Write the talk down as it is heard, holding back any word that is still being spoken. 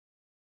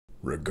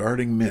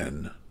Regarding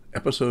Men,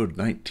 Episode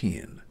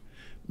 19,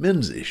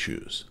 Men's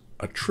Issues,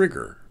 a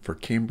Trigger for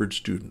Cambridge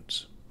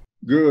Students.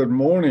 Good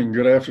morning,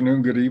 good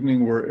afternoon, good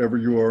evening, wherever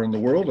you are in the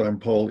world. I'm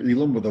Paul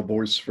Elam with A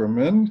Voice for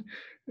Men,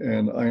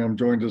 and I am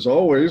joined as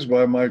always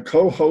by my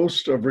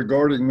co-host of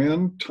Regarding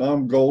Men,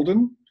 Tom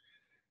Golden.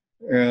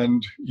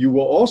 And you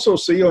will also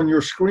see on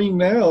your screen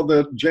now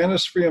that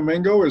Janice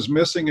Fiamengo is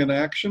missing in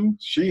action.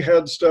 She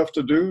had stuff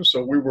to do,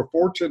 so we were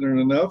fortunate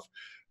enough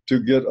to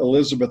get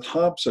Elizabeth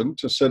Hobson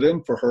to sit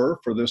in for her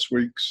for this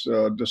week's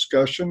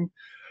discussion.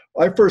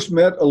 I first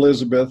met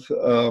Elizabeth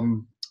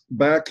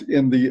back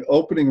in the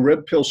opening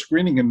Red Pill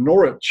screening in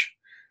Norwich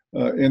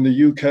in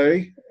the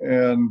UK,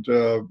 and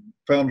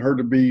found her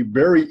to be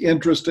very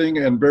interesting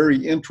and very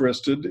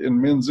interested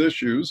in men's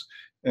issues.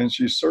 And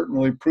she's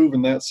certainly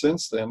proven that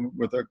since then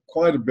with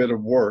quite a bit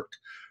of work.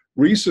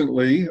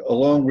 Recently,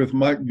 along with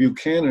Mike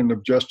Buchanan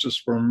of Justice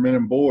for Men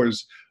and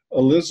Boys,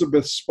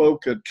 Elizabeth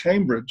spoke at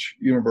Cambridge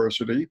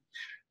University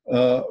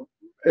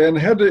and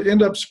had to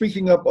end up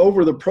speaking up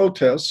over the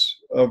protests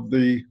of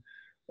the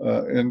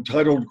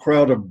entitled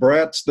crowd of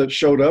brats that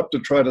showed up to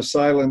try to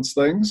silence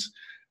things.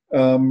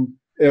 And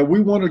we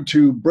wanted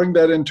to bring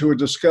that into a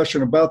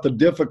discussion about the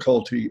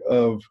difficulty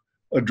of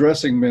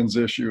addressing men's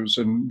issues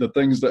and the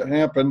things that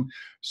happen.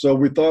 So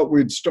we thought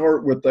we'd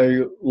start with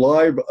a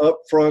live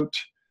upfront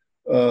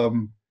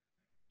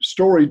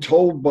story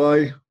told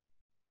by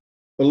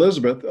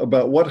Elizabeth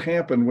about what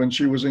happened when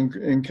she was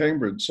in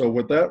Cambridge. So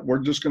with that, we're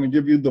just going to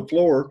give you the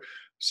floor.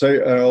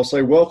 I'll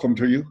say welcome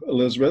to you,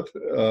 Elizabeth.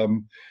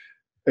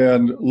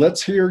 And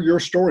let's hear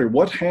your story.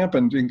 What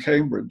happened in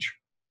Cambridge?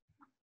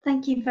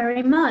 Thank you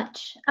very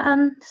much.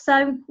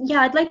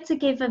 I'd like to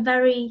give a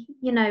very,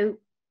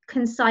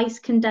 concise,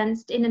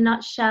 condensed, in a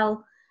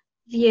nutshell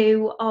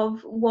view of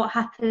what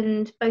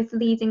happened both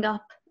leading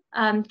up,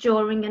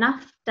 during and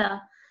after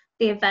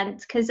the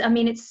event, because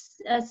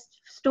it's a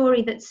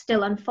story that's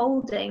still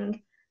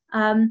unfolding.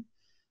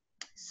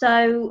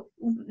 So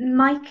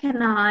Mike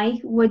and I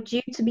were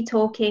due to be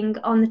talking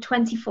on the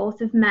 24th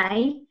of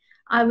May.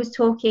 I was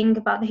talking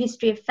about the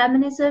history of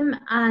feminism,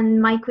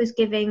 and Mike was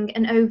giving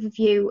an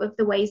overview of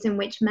the ways in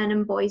which men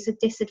and boys are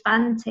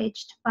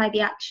disadvantaged by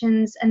the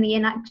actions and the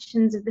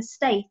inactions of the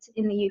state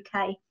in the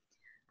UK.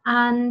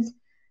 And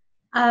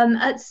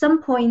at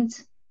some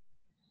point,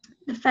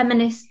 the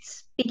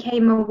feminists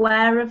became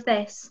aware of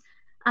this,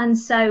 and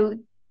so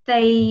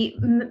they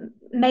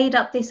made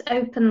up this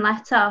open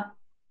letter,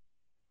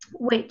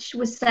 which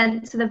was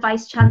sent to the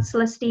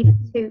Vice-Chancellor, Stephen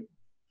Toope.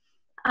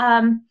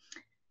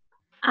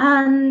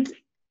 And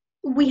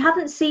we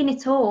hadn't seen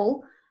it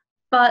all,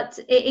 but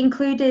it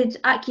included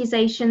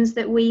accusations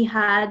that we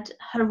had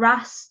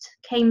harassed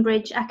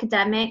Cambridge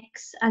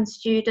academics and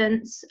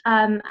students,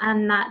 and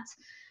that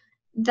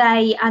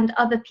they and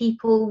other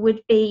people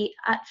would be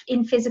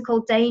in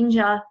physical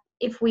danger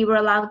if we were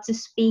allowed to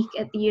speak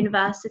at the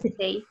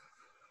university.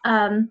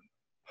 And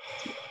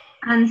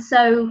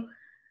so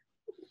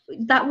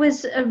that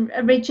was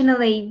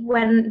originally,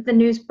 when the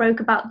news broke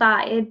about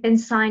that, it had been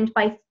signed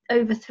by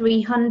over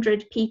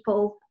 300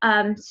 people,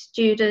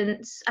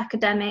 students,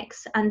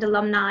 academics, and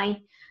alumni.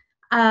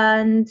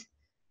 And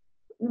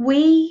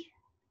we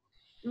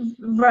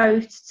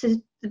wrote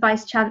to the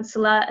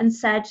Vice-Chancellor and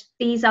said,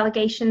 these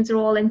allegations are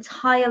all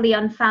entirely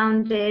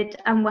unfounded,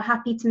 and we're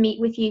happy to meet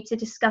with you to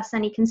discuss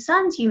any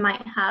concerns you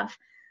might have.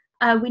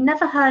 We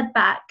never heard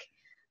back,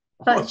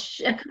 but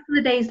a couple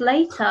of days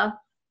later,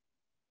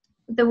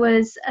 there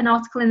was an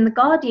article in The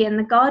Guardian.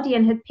 The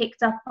Guardian had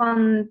picked up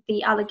on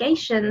the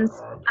allegations,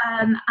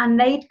 and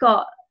they'd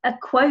got a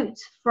quote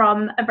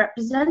from a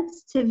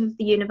representative of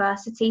the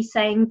university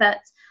saying that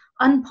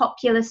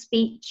unpopular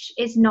speech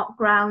is not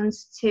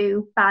grounds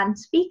to ban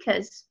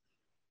speakers.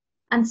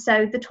 And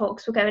so the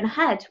talks were going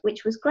ahead,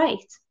 which was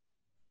great.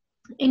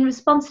 In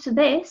response to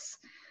this,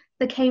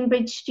 the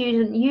Cambridge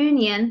Student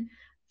Union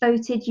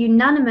voted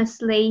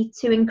unanimously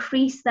to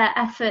increase their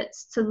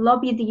efforts to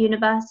lobby the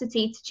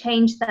university to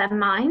change their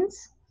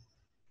minds,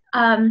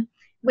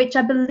 which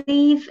I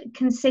believe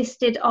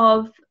consisted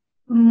of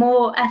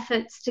more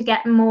efforts to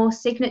get more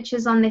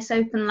signatures on this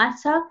open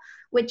letter,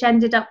 which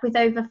ended up with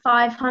over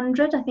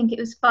 500. I think it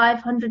was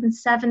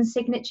 507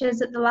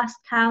 signatures at the last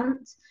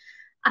count.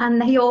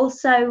 And they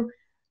also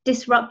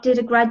disrupted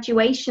a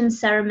graduation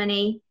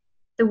ceremony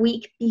the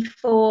week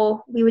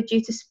before we were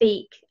due to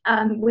speak,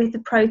 with a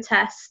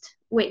protest,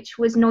 which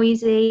was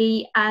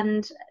noisy,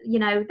 and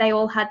they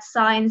all had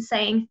signs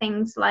saying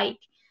things like,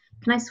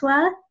 can I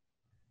swear?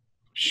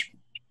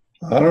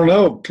 I don't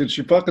know. Could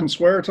you fucking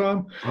swear,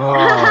 Tom?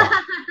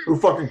 Who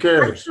fucking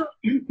cares?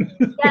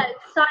 Yeah,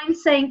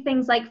 signs saying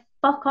things like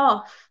fuck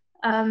off,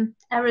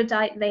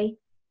 eruditely.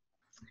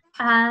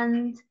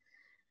 And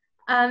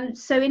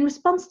so in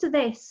response to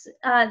this,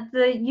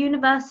 the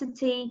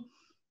university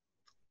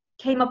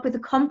came up with a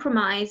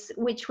compromise,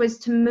 which was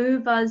to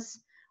move us.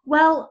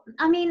 Well,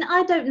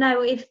 I don't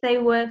know if they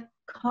were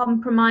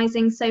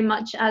compromising so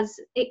much as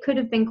it could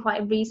have been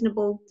quite a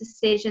reasonable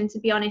decision, to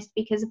be honest,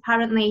 because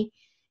apparently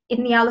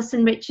in the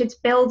Alison Richards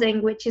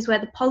building, which is where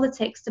the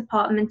politics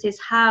department is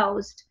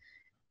housed,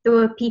 there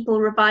were people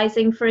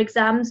revising for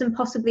exams and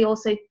possibly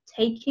also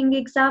taking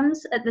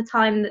exams at the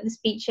time that the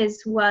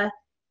speeches were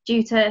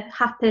due to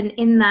happen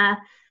in there.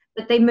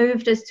 But they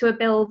moved us to a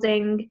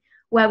building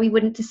where we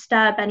wouldn't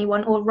disturb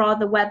anyone, or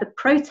rather where the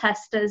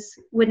protesters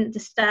wouldn't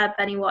disturb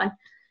anyone.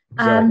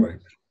 Exactly.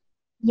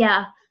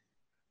 Yeah.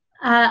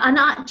 And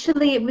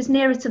actually, it was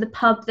nearer to the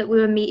pub that we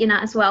were meeting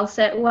at as well,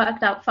 so it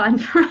worked out fine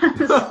for us.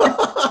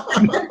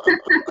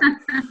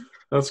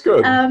 That's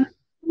good.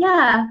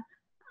 Yeah.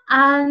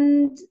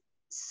 And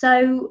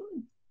so,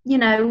 you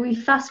know, we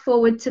fast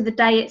forward to the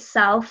day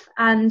itself,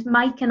 and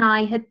Mike and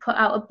I had put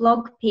out a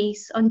blog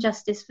piece on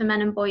Justice for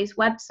Men and Boys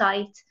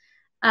website,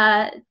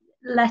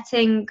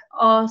 letting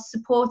our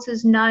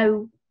supporters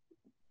know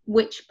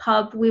which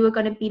pub we were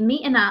going to be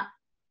meeting at,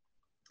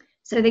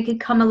 so they could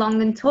come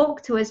along and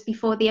talk to us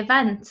before the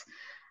event.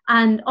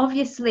 And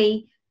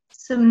obviously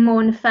some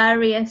more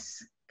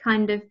nefarious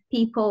kind of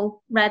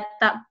people read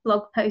that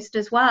blog post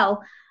as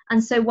well.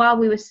 And so while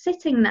we were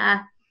sitting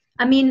there,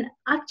 I mean,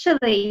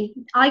 actually,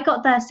 I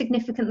got there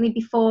significantly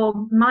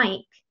before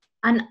Mike,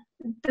 and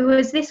there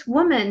was this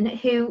woman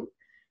who,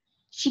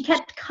 she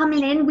kept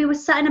coming in. We were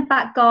sat in a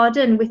back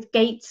garden with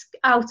gates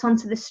out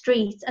onto the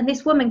street, and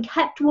this woman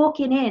kept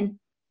walking in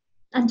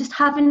and just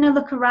having a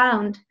look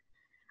around.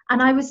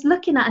 And I was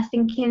looking at her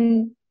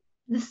thinking,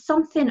 there's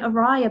something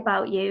awry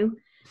about you.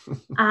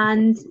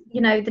 And, you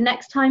know, the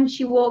next time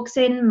she walks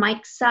in,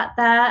 Mike sat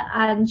there,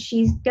 and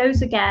she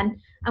goes again.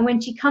 And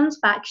when she comes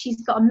back,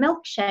 she's got a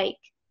milkshake,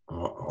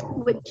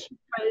 which she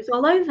throws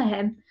all over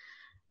him.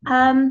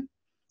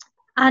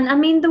 And I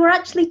mean, there were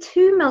actually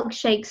 2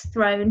 milkshakes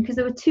thrown, because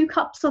there were 2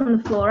 cups on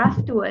the floor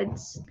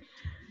afterwards.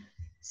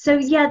 So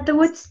yeah, there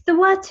were 2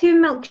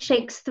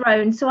 milkshakes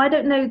thrown. So I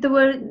don't know, there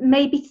were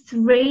maybe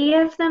 3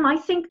 of them. I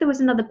think there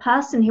was another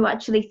person who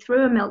actually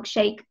threw a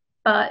milkshake,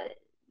 but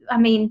I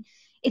mean,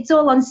 it's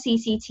all on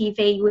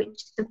CCTV,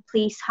 which the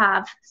police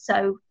have,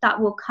 so that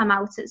will come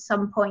out at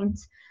some point.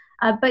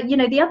 But you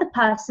know, the other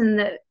person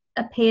that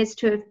appears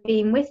to have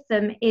been with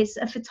them is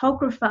a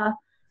photographer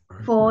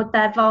for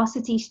their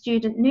varsity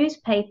student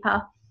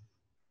newspaper,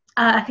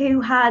 who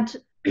had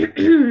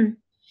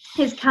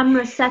his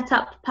camera set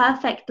up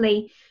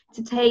perfectly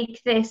to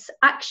take this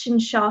action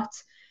shot,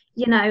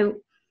 you know,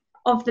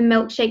 of the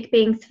milkshake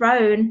being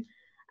thrown.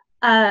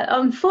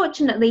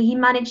 Unfortunately, he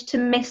managed to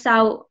miss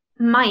out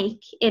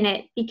Mike in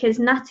it, because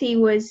Natty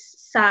was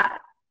sat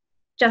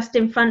just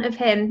in front of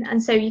him,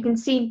 and so you can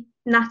see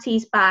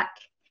Natty's back,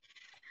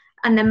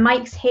 and then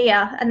Mike's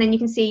here, and then you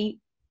can see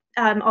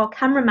our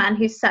cameraman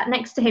who's sat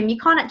next to him. You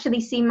can't actually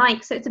see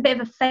Mike, so it's a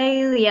bit of a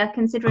failure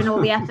considering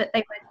all the effort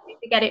they went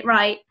to get it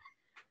right.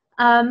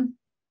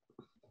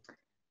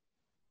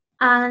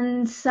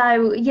 And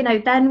so, you know,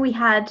 then we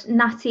had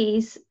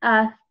Natty's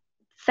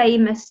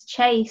famous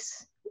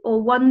chase,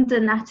 or Wonder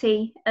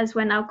Natty, as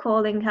we're now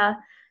calling her.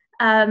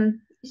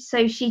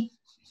 So she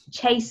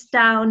chased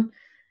down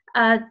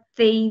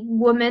the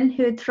woman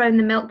who had thrown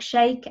the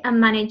milkshake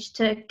and managed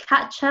to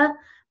catch her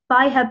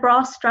by her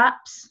bra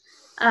straps,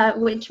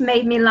 which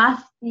made me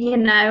laugh. You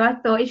know, I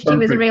thought if she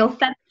was a real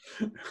feminist,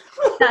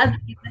 that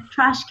would be the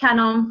trash can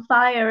on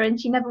fire, and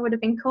she never would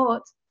have been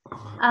caught.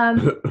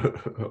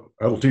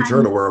 That'll teach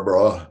her to wear a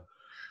bra.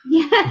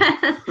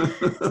 Yeah.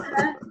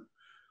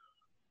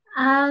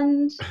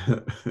 And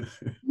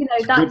you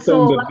know, that's good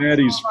all. That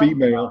Natty's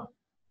female.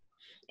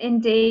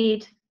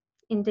 Indeed.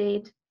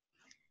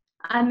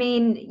 I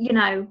mean, you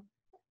know,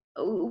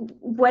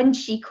 when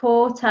she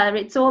caught her,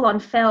 it's all on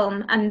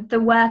film, and there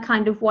were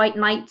kind of white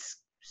knights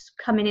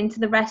coming into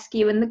the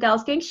rescue, and the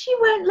girls going, "She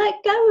won't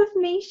let go of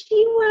me,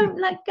 she won't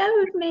let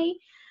go of me."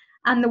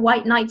 And the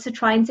white knights are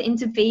trying to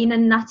intervene,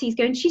 and Natty's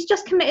going, "She's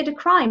just committed a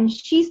crime.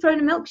 She's thrown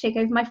a milkshake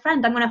over my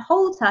friend. I'm going to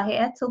hold her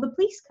here till the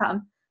police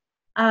come."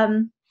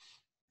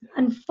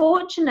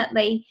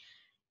 Unfortunately,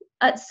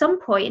 at some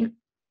point,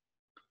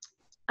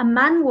 a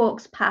man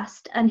walks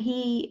past, and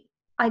he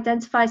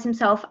identifies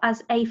himself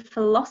as a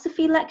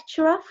philosophy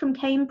lecturer from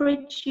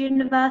Cambridge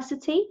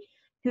University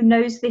who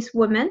knows this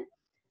woman,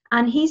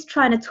 and he's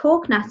trying to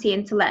talk Natty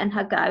into letting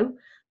her go,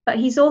 but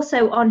he's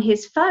also on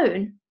his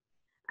phone.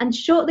 And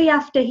shortly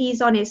after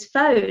he's on his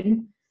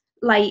phone,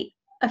 like,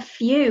 a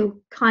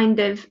few kind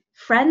of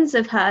friends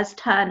of hers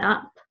turn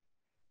up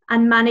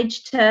and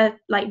manage to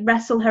like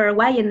wrestle her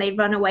away, and they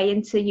run away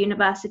into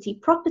university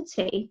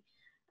property.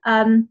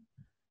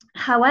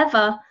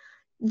 However,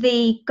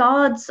 the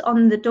guards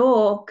on the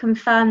door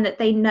confirm that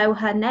they know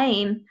her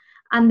name,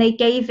 and they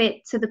gave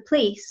it to the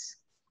police.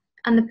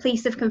 And the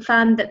police have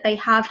confirmed that they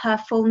have her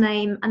full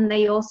name, and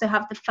they also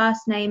have the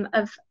first name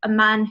of a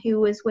man who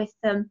was with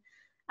them,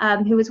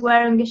 who was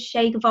wearing a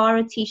Che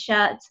Guevara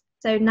t-shirt.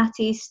 So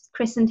Natty's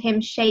christened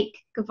him Shake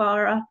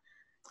Guevara.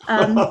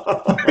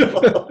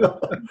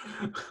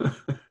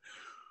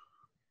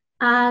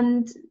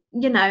 And,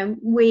 you know,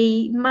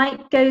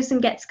 Mike goes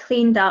and gets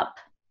cleaned up,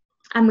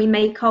 and we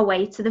make our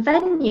way to the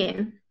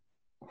venue.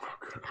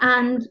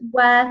 And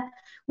we're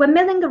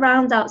milling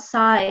around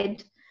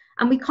outside,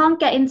 and we can't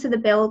get into the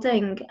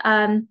building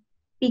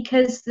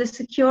because the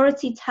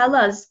security tell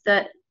us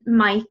that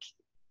Mike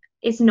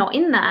is not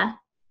in there.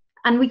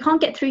 And we can't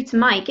get through to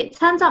Mike. It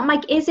turns out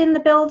Mike is in the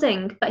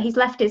building, but he's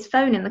left his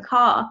phone in the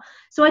car.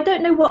 So I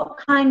don't know what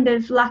kind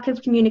of lack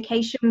of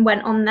communication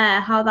went on there,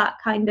 how that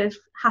kind of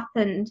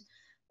happened.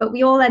 But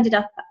we all ended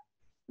up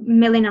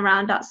milling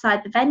around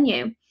outside the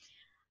venue.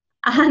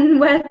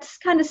 And we're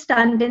just kind of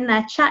standing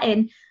there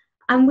chatting.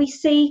 And we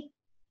see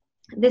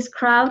this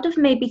crowd of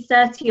maybe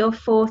 30 or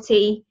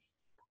 40,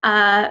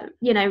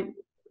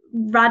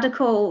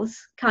 radicals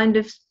kind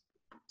of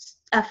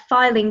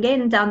filing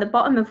in down the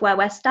bottom of where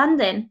we're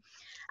standing.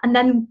 And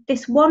then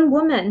this one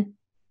woman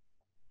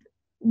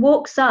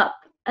walks up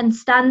and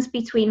stands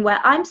between where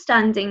I'm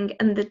standing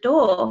and the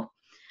door.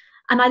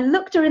 And I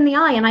looked her in the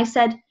eye and I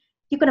said,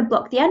 "You're going to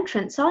block the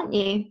entrance, aren't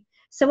you?"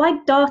 So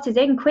I darted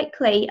in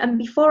quickly, and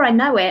before I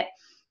know it,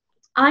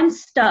 I'm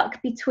stuck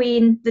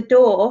between the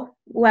door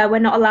where we're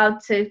not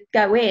allowed to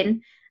go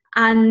in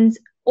and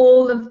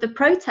all of the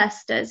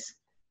protesters.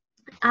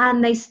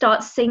 And they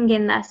start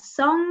singing their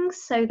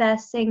songs. So they're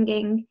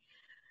singing,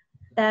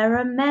 "There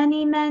are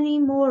many, many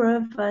more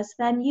of us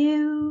than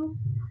you,"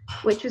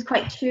 which was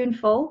quite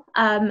tuneful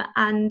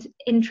and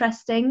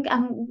interesting.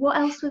 And what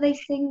else were they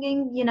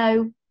singing? You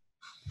know,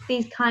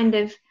 these kind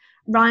of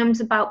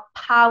rhymes about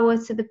power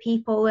to the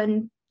people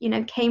and, you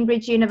know,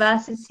 Cambridge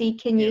University,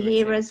 can you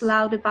hear us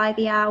louder by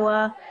the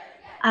hour?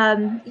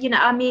 You know,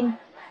 I mean,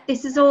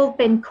 this has all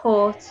been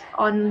caught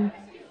on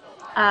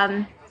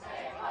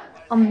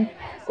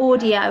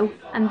audio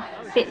and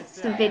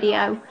bits of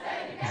video.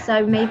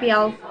 So maybe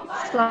I'll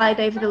slide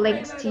over the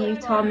links to you,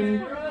 Tom, and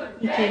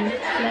you can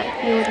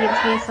let the audience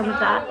hear some of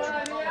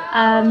that.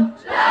 And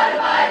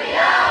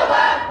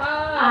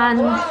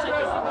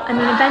I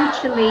mean,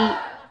 eventually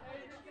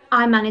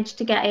I managed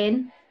to get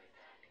in,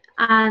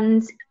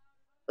 and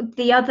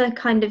the other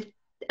kind of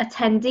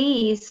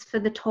attendees for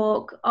the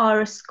talk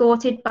are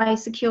escorted by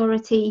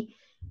security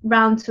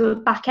round to a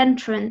back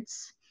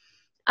entrance.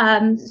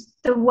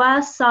 There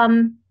were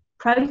some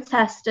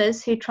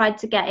protesters who tried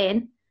to get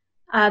in.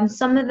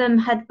 Some of them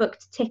had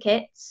booked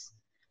tickets,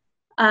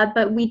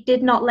 but we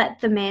did not let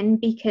them in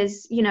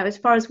because, you know, as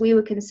far as we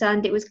were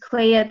concerned, it was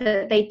clear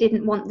that they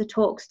didn't want the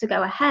talks to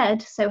go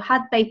ahead. So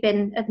had they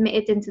been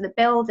admitted into the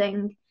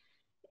building,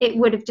 it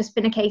would have just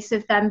been a case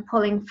of them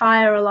pulling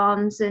fire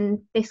alarms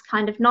and this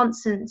kind of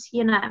nonsense,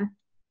 you know,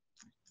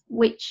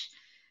 which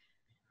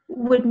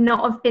would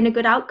not have been a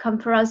good outcome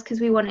for us because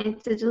we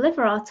wanted to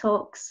deliver our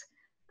talks.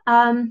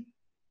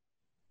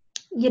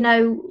 You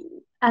know,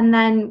 and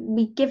then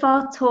we give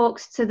our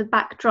talks to the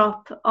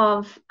backdrop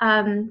of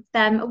them.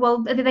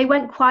 Well, they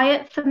went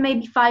quiet for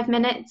maybe 5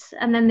 minutes,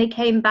 and then they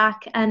came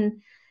back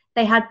and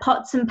they had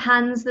pots and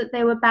pans that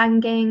they were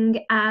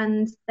banging,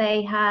 and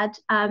they had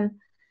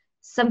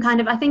some kind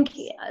of, I think,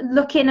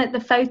 looking at the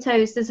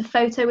photos, there's a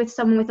photo with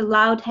someone with a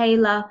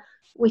loudhailer,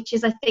 which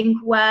is, I think,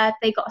 where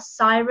they got a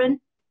siren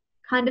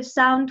kind of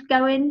sound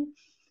going.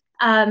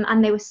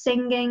 And they were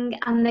singing,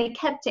 and they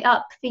kept it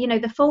up for, you know,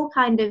 the full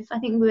kind of, I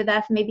think we were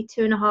there for maybe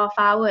 2.5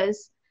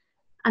 hours,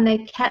 and they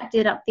kept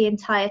it up the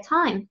entire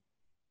time.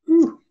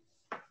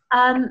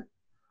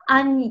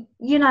 And,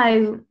 you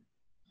know,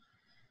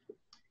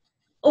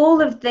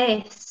 all of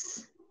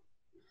this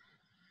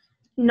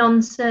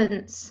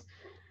nonsense,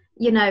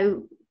 you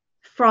know,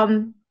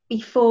 from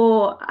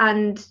before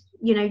and,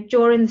 you know,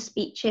 during the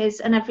speeches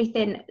and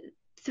everything,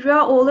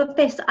 throughout all of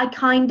this, I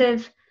kind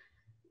of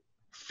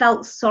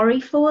felt sorry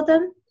for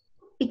them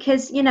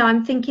because, you know,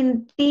 I'm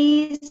thinking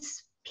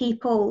these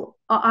people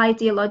are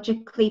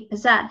ideologically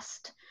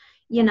possessed,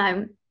 you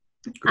know,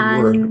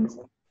 and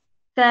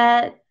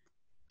they're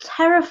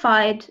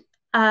terrified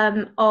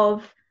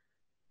of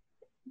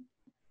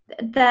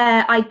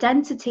their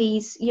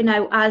identities, you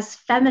know, as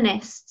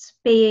feminists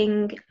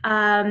being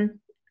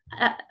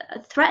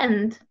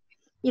threatened,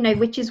 you know,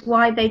 which is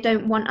why they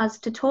don't want us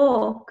to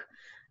talk,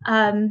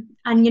 and,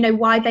 you know,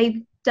 why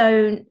they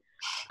don't.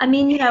 I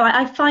mean, you know,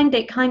 I find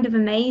it kind of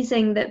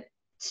amazing that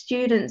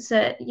students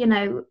at, you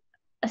know,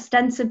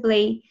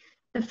 ostensibly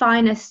the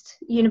finest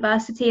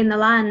university in the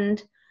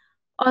land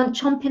aren't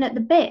chomping at the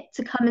bit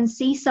to come and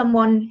see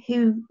someone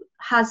who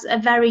has a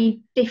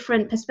very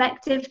different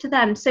perspective to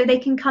them so they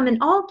can come and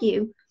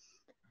argue.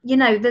 You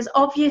know, there's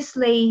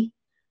obviously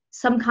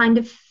some kind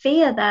of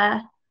fear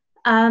there.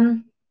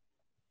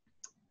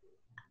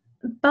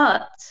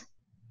 But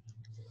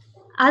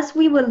as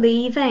we were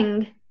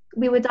leaving,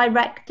 we were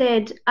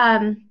directed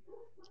to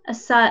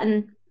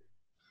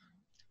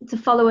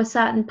follow a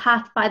certain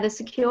path by the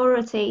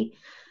security,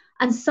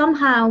 and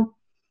somehow,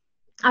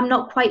 I'm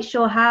not quite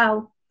sure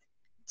how,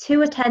 2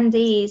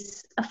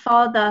 attendees, a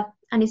father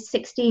and his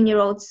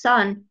 16-year-old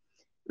son,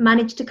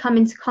 managed to come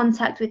into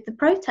contact with the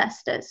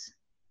protesters.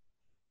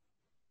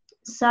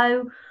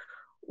 So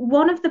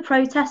one of the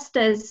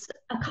protesters,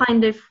 a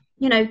kind of,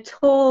 you know,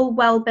 tall,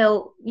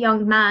 well-built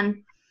young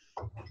man,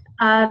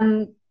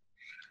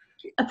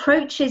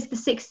 approaches the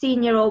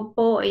 16-year-old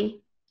boy,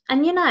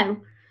 and, you know,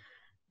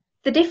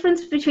 the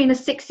difference between a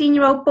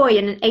 16-year-old boy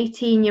and an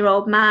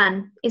 18-year-old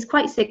man is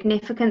quite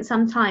significant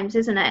sometimes,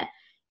 isn't it?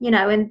 You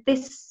know, and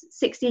this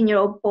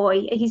 16-year-old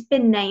boy, he's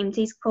been named,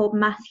 he's called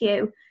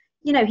Matthew.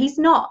 he's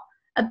not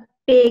a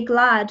big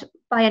lad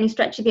by any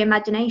stretch of the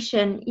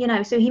imagination,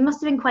 so he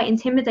must have been quite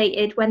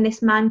intimidated when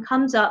this man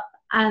comes up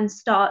and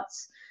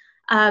starts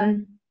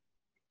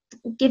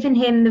giving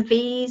him the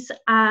V's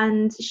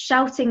and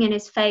shouting in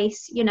his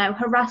face,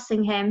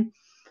 harassing him.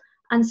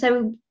 And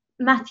so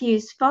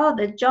Matthew's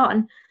father,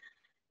 John,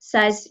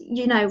 says,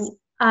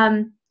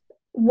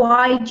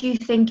 why do you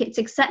think it's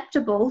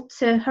acceptable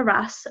to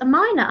harass a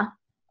minor?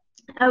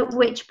 At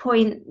which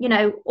point,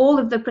 all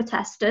of the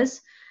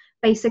protesters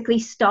basically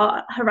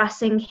start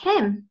harassing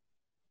him.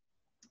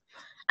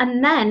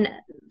 And then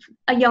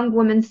a young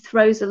woman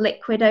throws a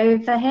liquid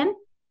over him.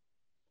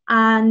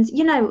 And,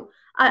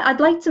 I'd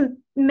like to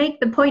make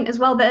the point as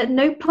well that at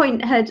no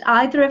point had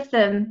either of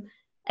them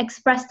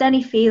expressed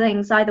any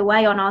feelings either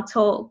way on our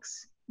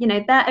talks.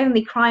 Their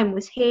only crime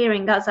was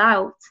hearing us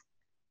out.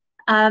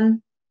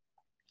 And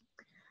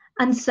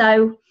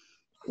so,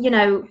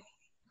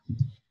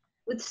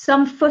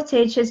 some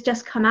footage has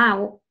just come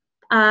out,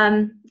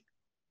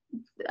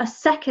 a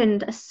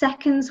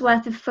second's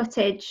worth of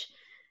footage,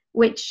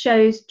 which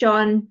shows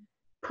John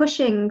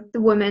pushing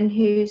the woman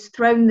who's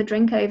thrown the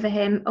drink over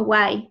him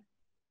away.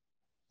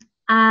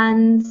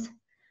 And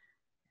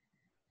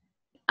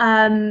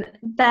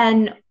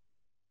then,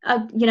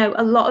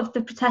 a lot of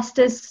the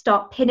protesters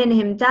start pinning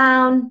him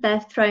down.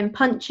 They're throwing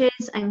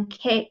punches and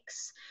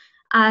kicks.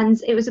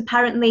 And it was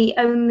apparently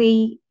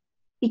only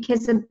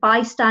because a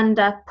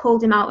bystander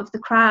pulled him out of the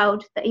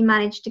crowd that he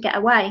managed to get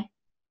away.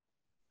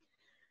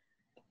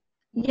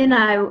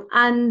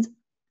 And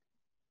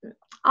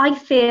I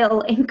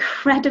feel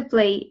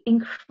incredibly,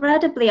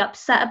 incredibly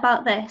upset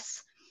about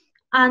this.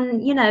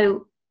 And,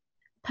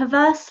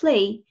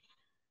 perversely,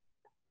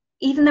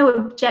 even though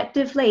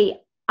objectively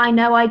I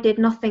know I did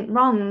nothing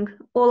wrong,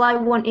 all I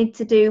wanted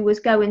to do was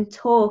go and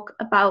talk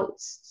about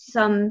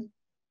some,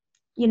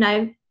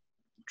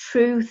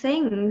 true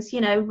things,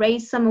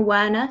 raise some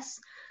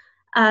awareness,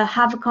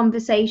 have a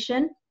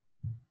conversation.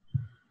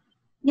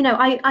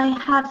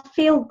 I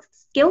feel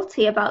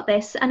guilty about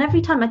this, and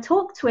every time I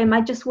talk to him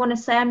I just want to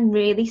say I'm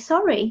really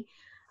sorry.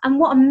 And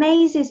what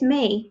amazes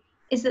me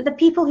is that the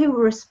people who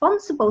were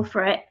responsible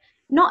for it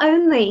not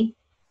only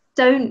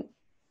don't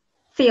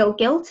feel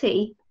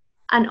guilty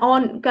and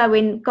aren't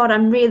going, God,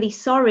 I'm really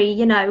sorry,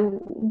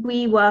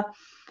 we were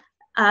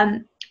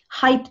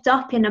hyped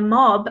up in a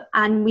mob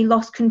and we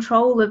lost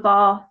control of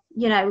our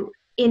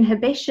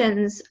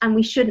inhibitions and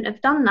we shouldn't have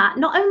done that.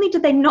 Not only do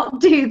they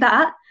not do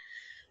that,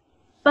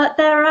 but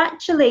they're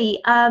actually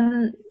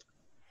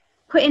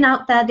putting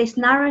out there this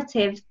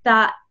narrative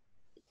that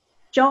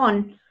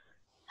John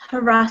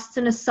harassed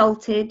and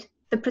assaulted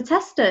the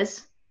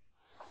protesters,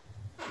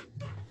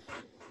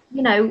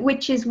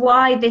 which is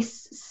why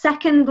this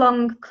second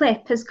long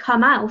clip has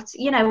come out,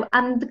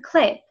 and the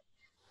clip,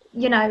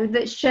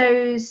 that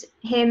shows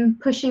him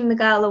pushing the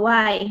girl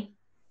away.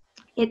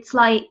 It's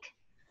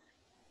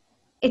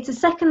a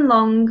second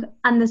long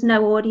and there's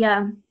no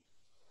audio.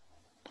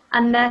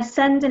 And they're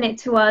sending it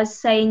to us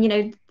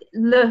saying,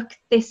 look,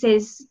 this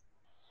is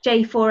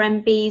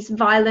J4MB's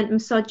violent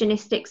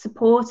misogynistic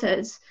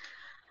supporters.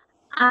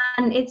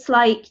 And it's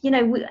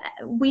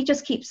we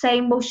just keep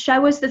saying, well,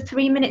 show us the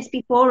 3 minutes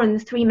before and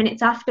the 3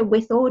 minutes after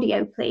with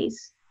audio,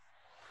 please.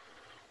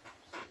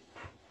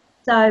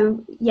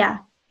 So, yeah.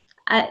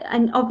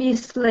 And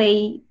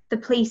obviously the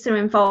police are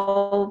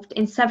involved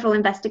in several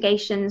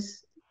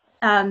investigations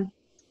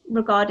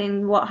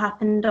regarding what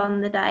happened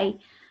on the day.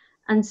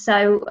 And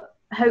so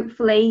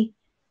hopefully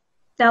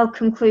they'll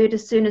conclude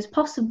as soon as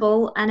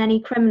possible and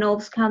any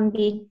criminals can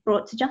be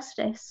brought to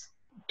justice.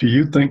 Do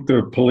you think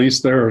the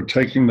police there are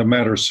taking the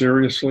matter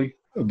seriously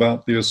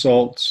about the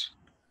assaults?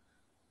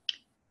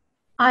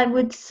 I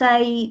would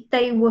say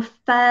they were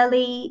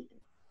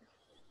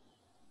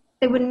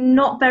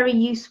not very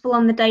useful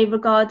on the day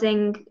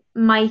regarding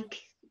Mike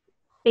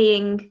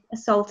being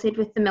assaulted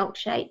with the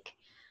milkshake.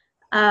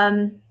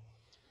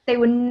 They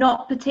were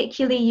not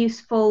particularly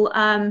useful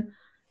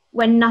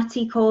when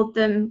Natty called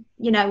them,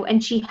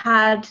 and she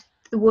had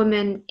the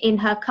woman in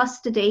her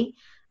custody.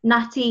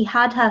 Natty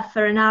had her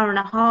for an hour and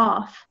a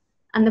half,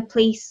 and the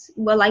police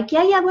were like,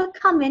 yeah, we're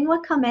coming,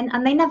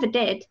 and they never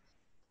did.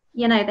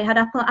 They had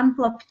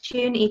ample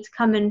opportunity to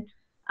come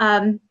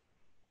and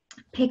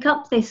pick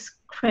up this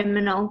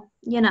criminal,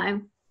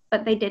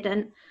 but they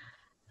didn't.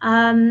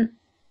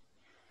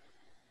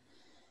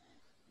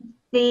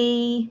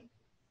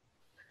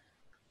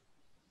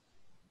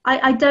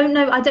 I don't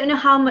know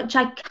how much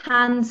I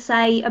can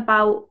say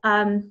about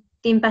the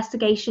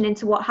investigation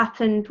into what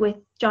happened with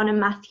John and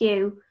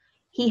Matthew.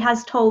 He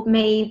has told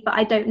me, but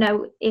I don't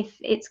know if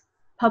it's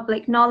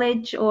public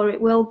knowledge or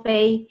it will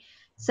be.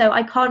 So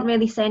I can't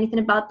really say anything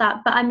about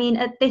that. But I mean,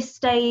 at this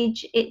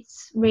stage,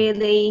 it's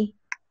really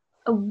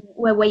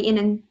we're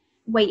waiting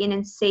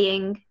and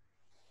seeing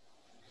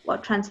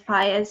what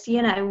transpires.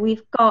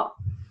 We've got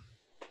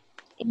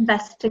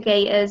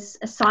investigators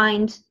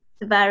assigned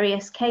to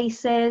various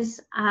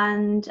cases,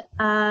 and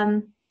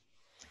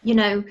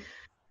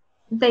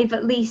they've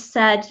at least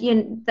said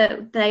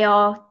that they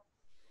are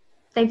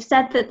they've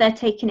said that they're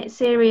taking it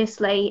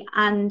seriously,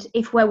 and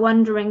if we're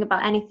wondering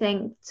about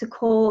anything, to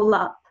call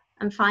up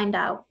and find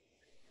out.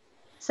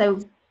 So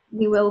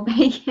we will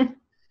be.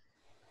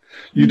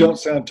 You don't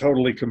sound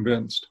totally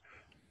convinced.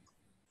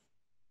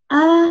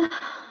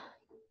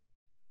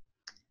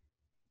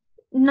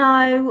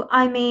 No,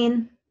 I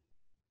mean,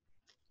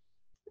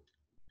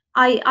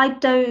 I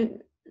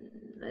don't.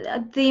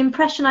 The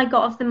impression I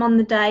got of them on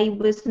the day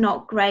was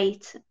not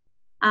great,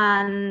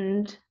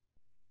 and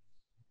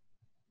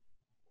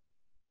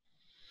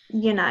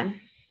you know,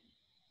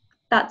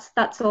 that's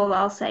all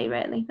I'll say,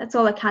 really. That's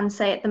all I can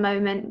say at the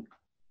moment.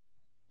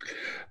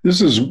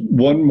 This is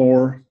one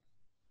more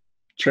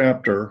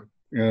chapter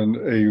in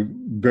a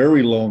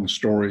very long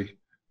story,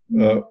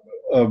 a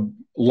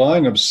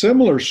line of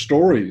similar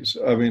stories.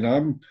 I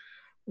mean,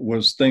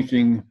 was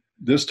thinking,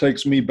 this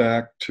takes me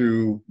back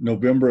to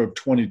November of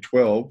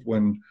 2012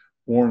 when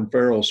Warren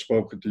Farrell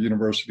spoke at the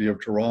University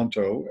of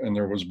Toronto, and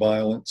there was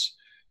violence,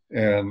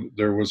 and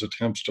there was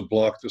attempts to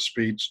block the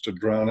speech, to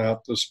drown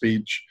out the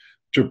speech,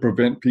 to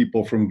prevent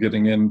people from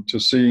getting into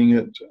seeing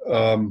it,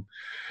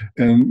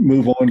 and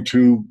move on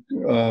to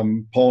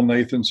Paul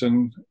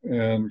Nathanson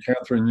and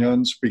Catherine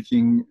Yun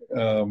speaking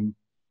at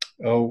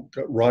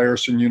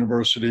Ryerson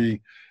University,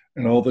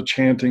 and all the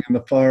chanting and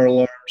the fire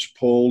alarms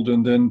pulled.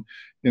 And then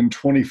in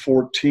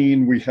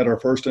 2014, we had our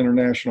first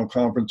international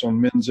conference on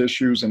men's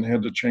issues and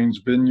had to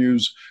change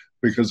venues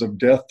because of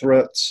death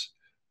threats.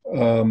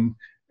 And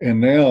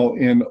now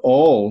in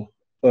all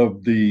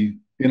of the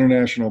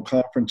international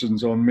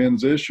conferences on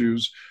men's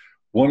issues,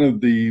 one of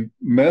the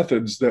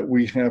methods that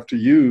we have to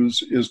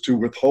use is to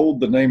withhold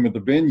the name of the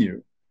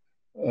venue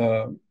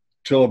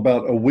till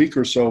about a week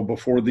or so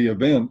before the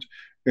event,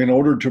 in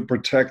order to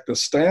protect the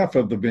staff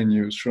of the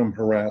venues from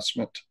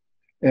harassment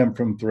and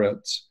from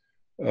threats.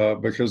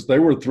 Because they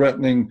were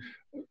threatening,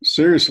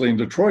 seriously in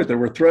Detroit, they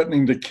were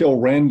threatening to kill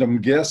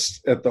random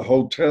guests at the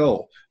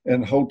hotel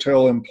and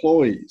hotel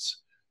employees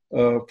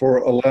for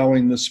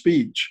allowing the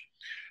speech.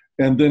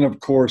 And then, of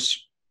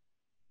course,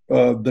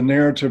 the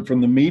narrative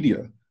from the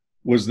media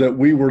was that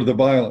we were the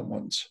violent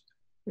ones,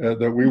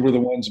 that we were the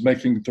ones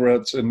making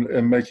threats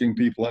and making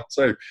people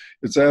unsafe.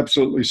 It's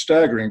absolutely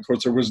staggering. Of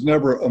course, there was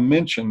never a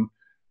mention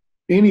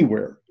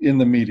anywhere in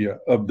the media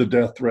of the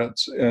death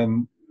threats,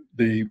 and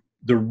the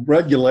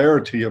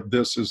regularity of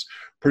this is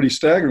pretty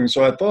staggering.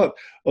 So I thought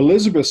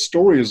Elizabeth's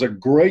story is a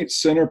great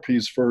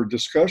centerpiece for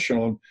discussion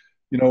on,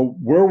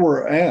 where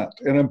we're at.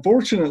 And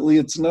unfortunately,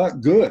 it's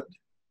not good.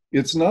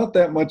 It's not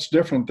that much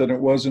different than it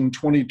was in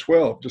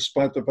 2012,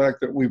 despite the fact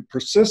that we've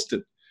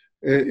persisted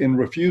in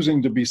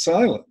refusing to be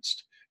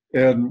silenced.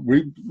 And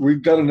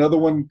we've got another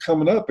one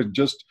coming up. And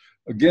just,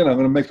 again, I'm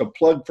going to make a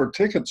plug for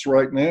tickets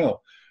right now.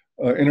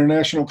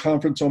 International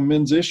Conference on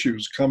Men's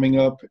Issues coming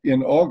up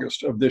in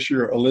August of this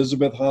year.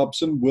 Elizabeth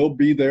Hobson will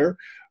be there.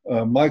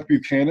 Mike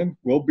Buchanan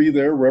will be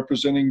there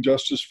representing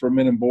Justice for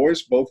Men and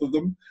Boys, both of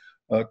them.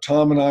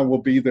 Tom and I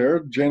will be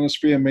there. Janice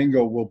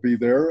Fiamingo will be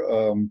there.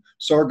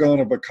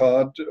 Sargon of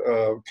Akkad,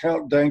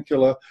 Count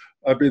Dankula.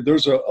 I mean,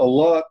 there's a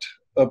lot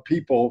of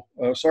people.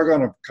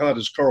 Sargon of Akkad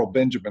is Carl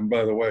Benjamin,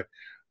 by the way,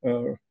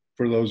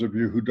 for those of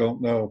you who don't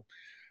know.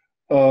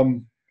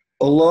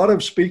 A lot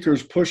of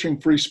speakers pushing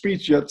free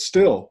speech, yet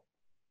still,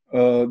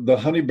 the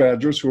Honey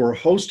Badgers, who are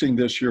hosting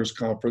this year's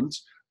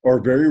conference, are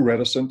very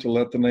reticent to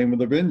let the name of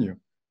the venue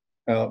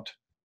out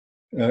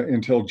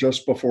until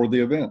just before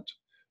the event.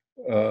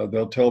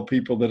 They'll tell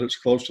people that it's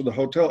close to the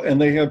hotel,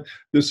 and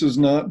this is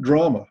not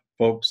drama,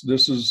 folks.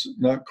 This is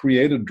not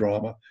created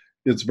drama.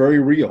 It's very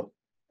real.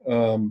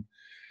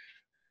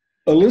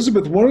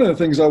 Elizabeth, one of the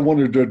things I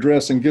wanted to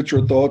address and get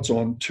your thoughts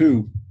on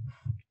too,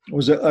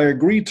 was that I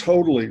agree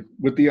totally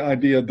with the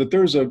idea that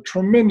there's a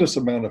tremendous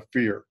amount of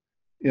fear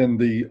in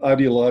the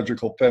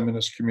ideological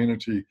feminist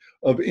community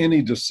of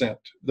any dissent.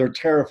 They're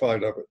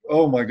terrified of it.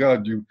 Oh my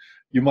God,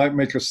 you might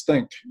make us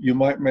think. You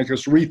might make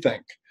us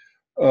rethink.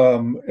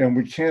 And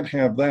we can't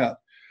have that.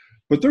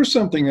 But there's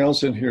something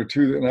else in here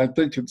too, and I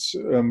think it's,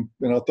 and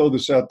I'll throw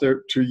this out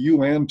there to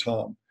you and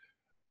Tom.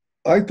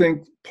 I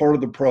think part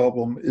of the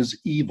problem is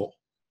evil.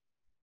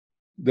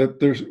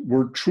 That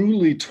we're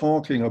truly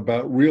talking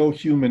about real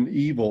human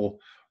evil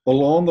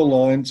along the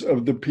lines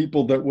of the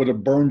people that would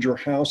have burned your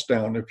house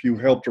down if you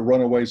helped a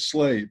runaway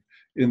slave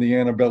in the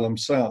antebellum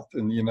South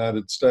in the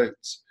United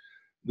States.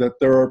 That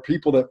there are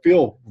people that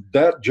feel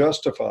that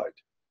justified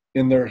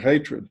in their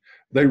hatred.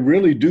 They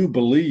really do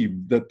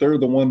believe that they're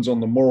the ones on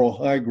the moral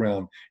high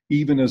ground,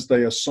 even as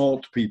they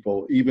assault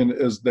people, even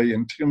as they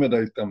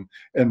intimidate them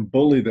and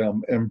bully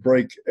them and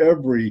break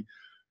every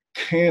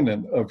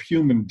canon of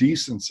human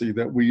decency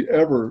that we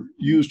ever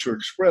use to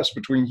express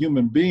between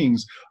human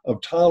beings,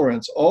 of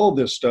tolerance. All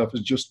this stuff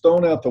is just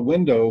thrown out the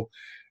window,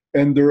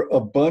 and they're a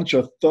bunch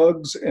of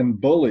thugs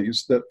and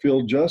bullies that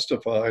feel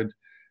justified.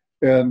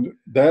 And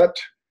that,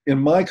 in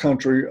my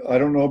country, I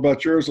don't know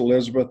about yours,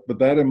 Elizabeth, but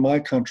that in my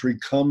country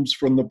comes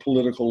from the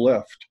political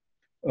left.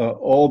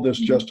 All this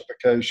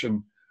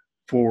justification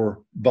for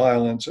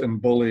violence and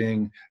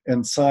bullying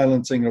and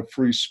silencing of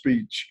free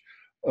speech,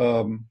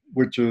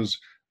 which is,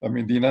 I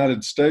mean, the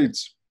United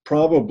States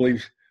probably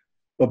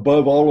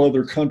above all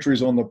other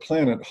countries on the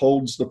planet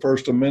holds the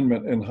First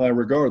Amendment in high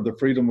regard. The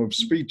freedom of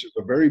speech is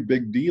a very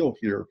big deal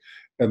here,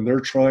 and they're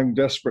trying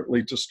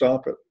desperately to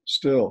stop it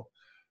still.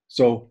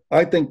 So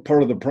I think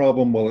part of the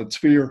problem, well, it's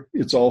fear,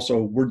 it's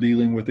also we're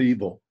dealing with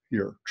evil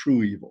here,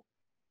 true evil.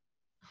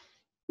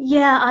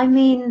 Yeah, I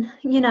mean,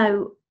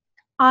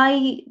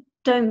 I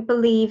don't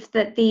believe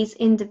that these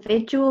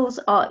individuals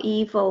are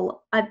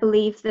evil. I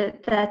believe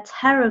that they're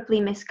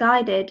terribly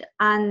misguided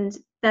and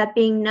they're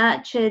being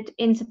nurtured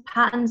into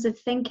patterns of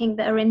thinking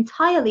that are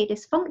entirely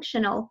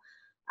dysfunctional.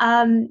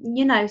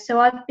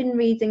 So I've been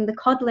reading The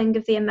Coddling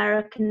of the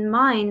American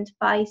Mind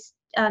by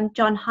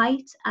John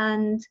Haidt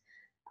and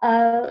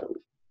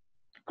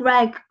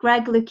Greg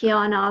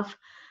Lukianov.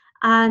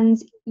 And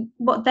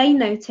what they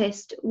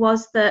noticed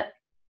was that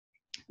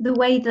the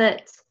way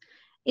that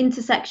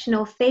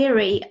intersectional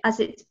theory, as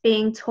it's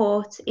being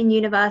taught in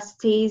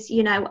universities,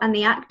 and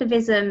the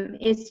activism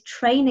is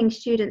training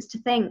students to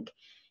think,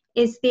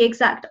 is the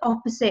exact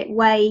opposite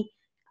way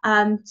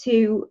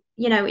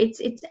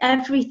it's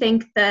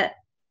everything that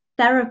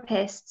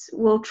therapists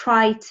will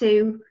try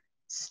to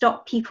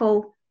stop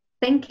people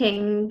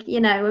thinking,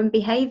 and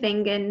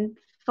behaving and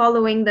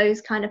following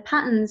those kind of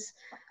patterns.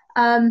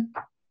 So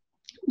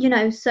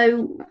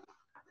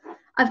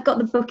I've got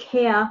the book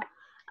here,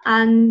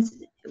 and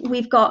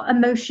we've got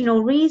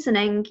emotional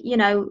reasoning,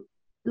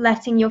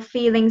 letting your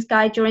feelings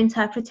guide your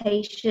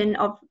interpretation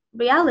of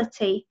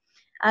reality,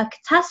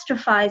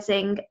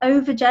 catastrophizing,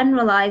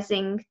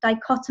 overgeneralizing,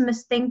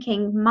 dichotomous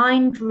thinking,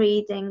 mind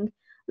reading,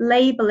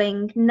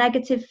 labeling,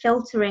 negative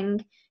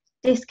filtering,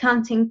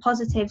 discounting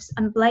positives,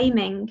 and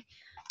blaming.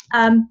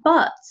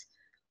 But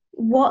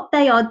what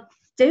they are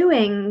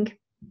doing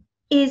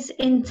is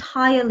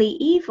entirely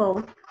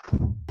evil.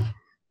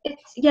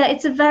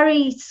 It's a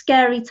very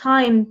scary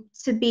time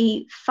to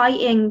be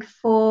fighting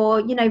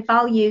for,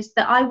 values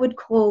that I would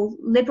call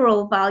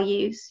liberal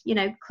values,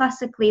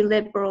 classically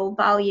liberal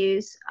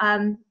values,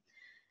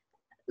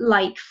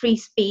 like free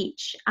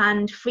speech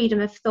and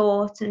freedom of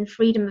thought and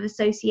freedom of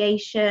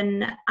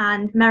association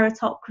and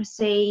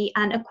meritocracy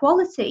and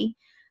equality.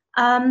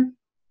 And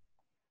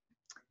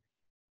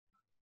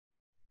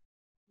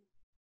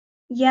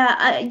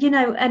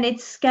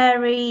it's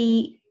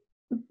scary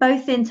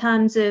both in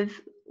terms of,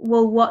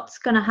 well, what's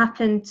going to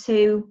happen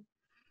to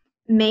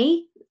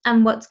me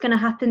and what's going to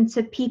happen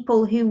to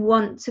people who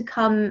want to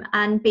come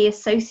and be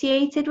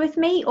associated with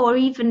me, or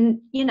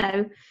even,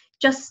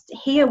 just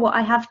hear what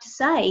I have to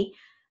say.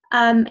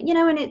 And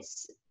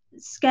it's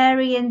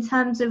scary in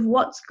terms of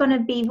what sort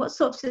of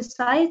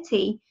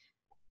society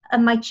are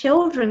my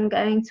children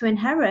going to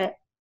inherit,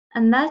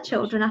 and their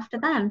children after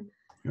them.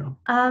 Yeah.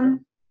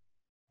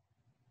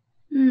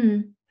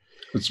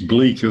 It's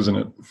bleak, isn't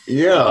it?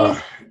 Yeah.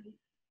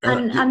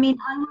 And I mean,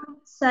 I would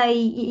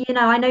say,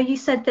 I know you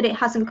said that it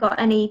hasn't got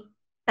any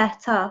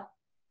better.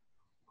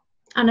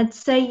 And I'd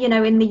say,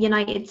 in the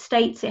United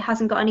States, it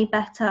hasn't got any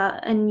better.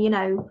 And,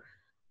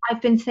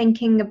 I've been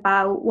thinking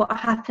about what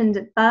happened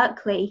at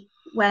Berkeley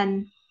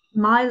when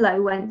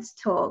Milo went to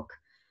talk,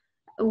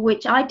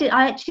 which I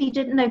actually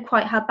didn't know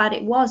quite how bad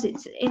it was.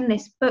 It's in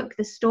this book,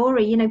 the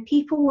story,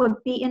 people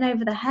were beaten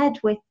over the head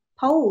with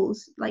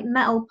poles, like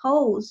metal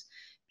poles.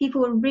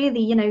 People were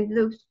really,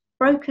 there was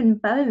broken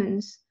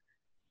bones.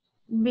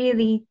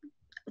 Really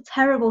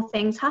terrible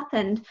things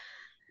happened.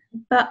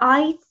 But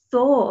I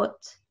thought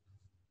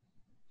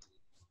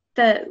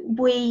that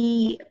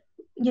we,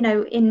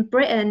 in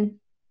Britain,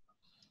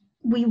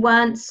 we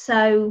weren't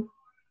so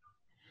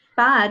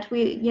bad.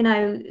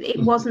 It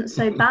wasn't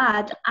so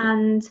bad.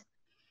 And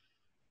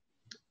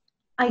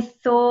I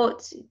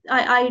thought,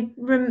 I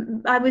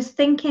was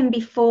thinking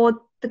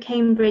before the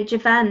Cambridge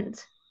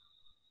event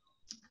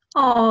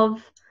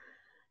of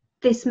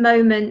this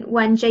moment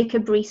when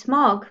Jacob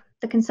Rees-Mogg,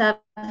 the Conservative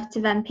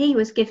MP,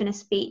 was given a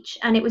speech,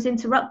 and it was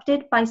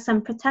interrupted by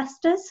some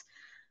protesters,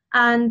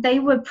 and they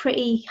were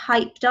pretty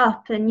hyped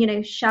up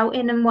and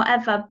shouting and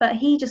whatever, but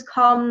he just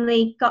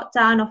calmly got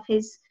down off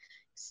his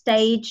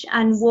stage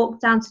and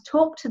walked down to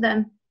talk to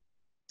them.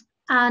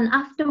 And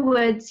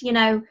afterwards,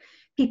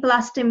 people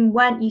asked him,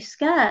 weren't you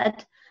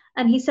scared?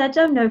 And he said,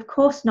 oh no, of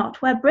course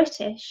not, we're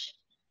British.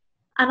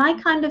 And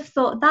I kind of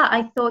thought that.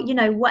 I thought,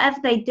 whatever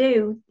they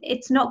do,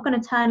 it's not going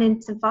to turn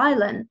into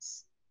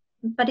violence.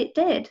 But it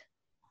did.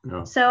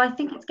 Yeah. So I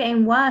think it's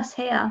getting worse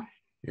here.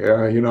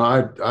 Yeah,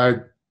 I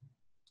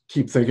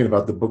keep thinking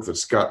about the book that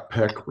Scott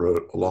Peck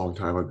wrote a long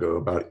time ago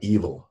about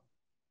evil.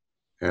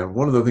 And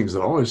one of the things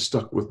that always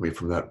stuck with me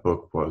from that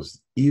book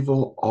was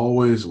evil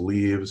always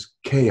leaves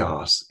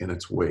chaos in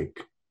its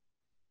wake.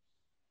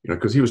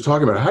 Because he was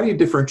talking about, how do you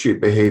differentiate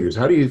behaviors?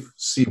 How do you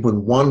see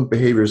when one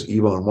behavior is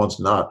evil and one's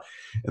not?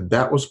 And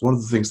that was one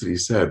of the things that he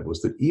said,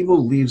 was that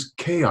evil leaves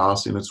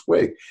chaos in its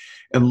wake.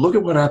 And look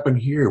at what happened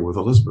here with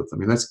Elizabeth. I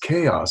mean, that's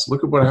chaos.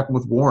 Look at what happened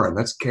with Warren.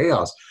 That's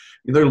chaos.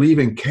 They're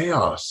leaving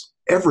chaos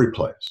every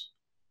place.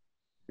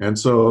 And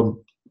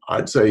so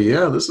I'd say,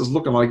 yeah, this is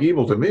looking like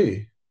evil to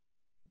me.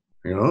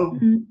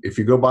 If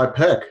you go by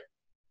Peck,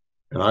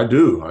 and I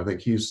do, I think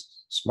he's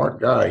a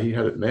smart guy. He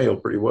had it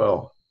nailed pretty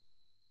well.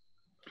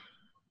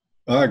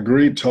 I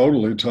agree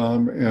totally,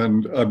 Tom.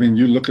 And I mean,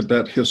 you look at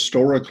that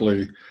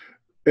historically,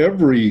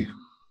 every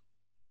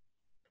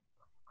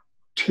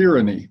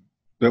tyranny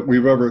that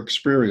we've ever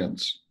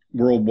experienced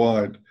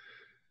worldwide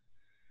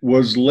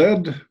was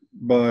led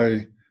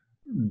by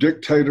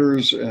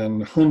dictators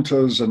and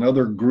juntas and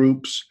other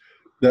groups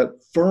that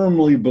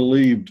firmly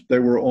believed they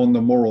were on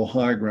the moral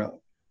high ground.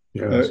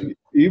 Uh, Yes.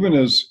 Even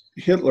as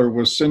Hitler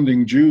was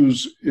sending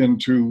Jews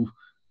into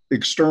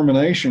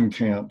extermination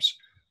camps,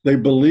 they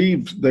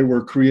believed they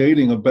were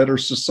creating a better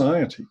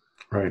society.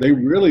 Right. They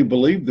really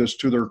believed this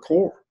to their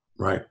core.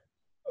 Right.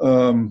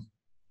 Um,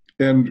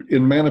 and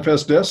in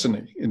Manifest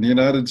Destiny in the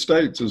United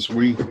States, as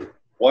we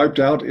wiped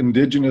out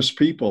indigenous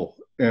people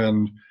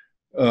and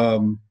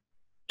um,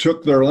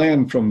 took their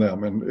land from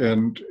them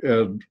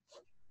and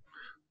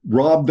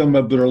robbed them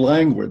of their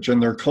language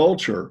and their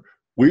culture,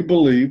 we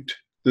believed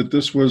that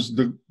this was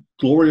the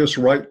glorious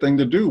right thing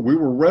to do. We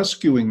were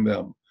rescuing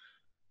them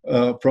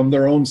from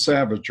their own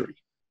savagery.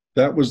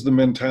 That was the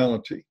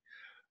mentality.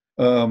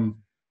 And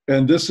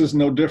this is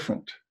no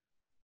different.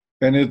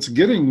 And it's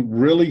getting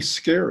really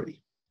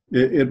scary.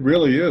 It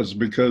really is,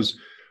 because,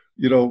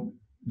 you know,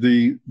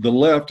 the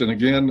left, and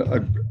again,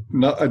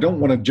 I don't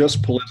want to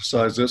just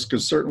politicize this,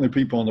 because certainly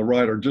people on the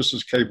right are just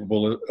as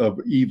capable of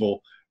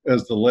evil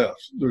as the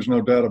left. There's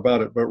no doubt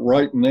about it. But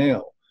right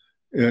now,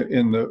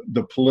 in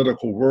the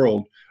political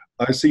world,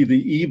 I see the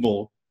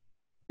evil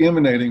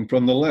emanating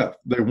from the left.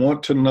 They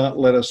want to not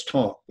let us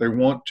talk. They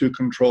want to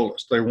control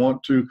us. They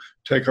want to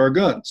take our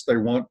guns. They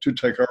want to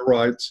take our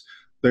rights.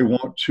 They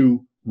want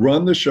to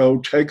run the show,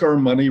 take our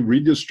money,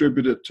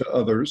 redistribute it to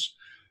others.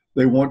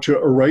 They want to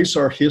erase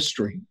our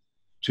history,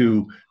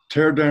 to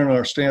tear down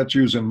our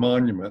statues and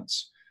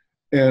monuments,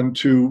 and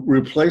to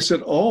replace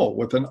it all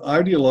with an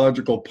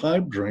ideological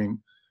pipe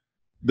dream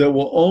that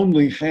will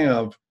only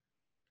have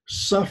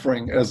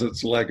suffering as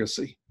its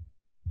legacy.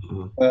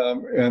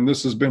 And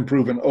this has been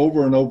proven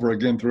over and over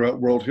again throughout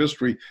world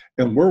history.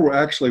 And we're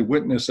actually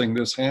witnessing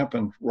this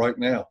happen right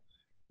now.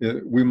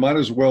 We might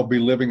as well be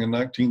living in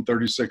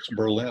 1936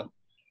 Berlin.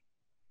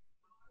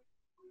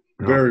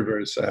 Yeah. Very,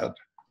 very sad.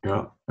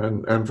 Yeah.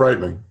 And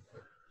frightening.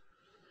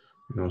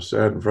 You know,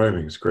 sad and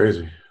frightening. It's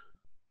crazy.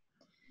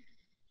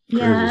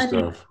 Yeah, Crazy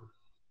stuff.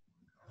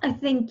 I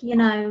think, you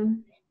know,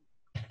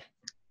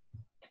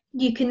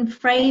 you can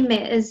frame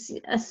it as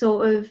a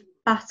sort of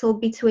battle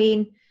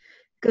between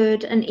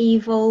good and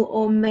evil,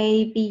 or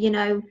maybe, you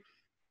know,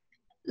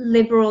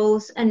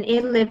 liberals and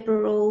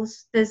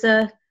illiberals. There's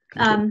a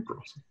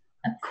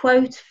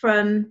quote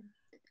from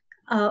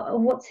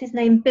what's his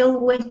name, Bill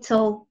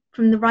Whittle,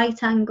 from the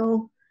Right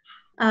Angle.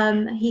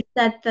 He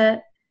said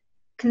that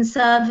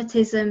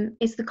conservatism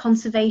is the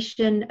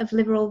conservation of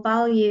liberal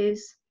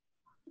values,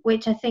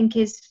 which I think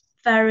is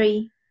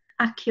very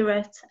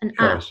accurate and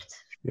apt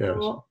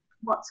for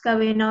what's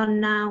going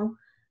on now.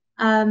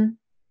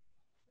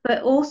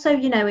 But also,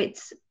 you know,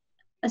 it's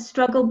a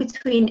struggle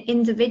between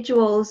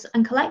individuals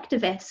and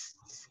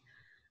collectivists.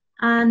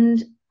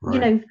 And, you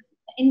know,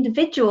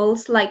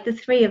 individuals like the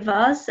three of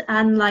us,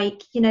 and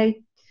like, you know,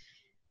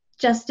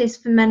 Justice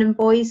for Men and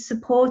Boys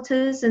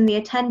supporters and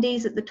the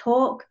attendees at the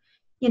talk,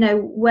 you know,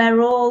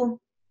 we're all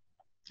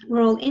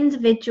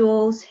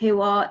individuals who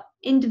are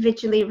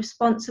individually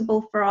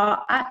responsible for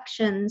our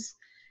actions.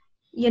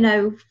 You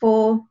know,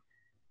 for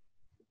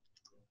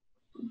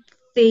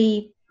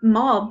the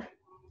mob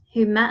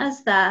who met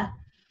us there,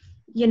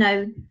 you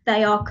know,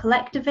 they are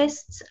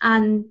collectivists,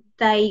 and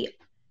they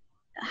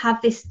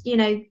have this, you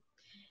know,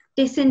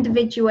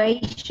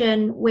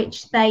 disindividuation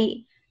which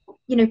they,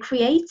 you know,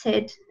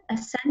 created a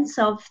sense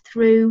of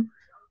through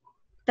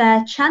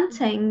their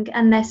chanting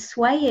and their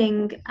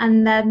swaying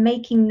and their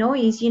making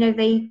noise. You know,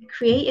 they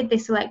created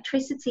this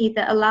electricity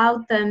that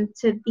allowed them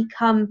to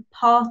become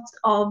part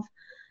of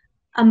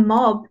a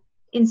mob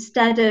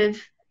instead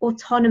of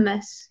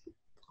autonomous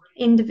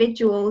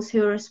individuals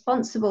who are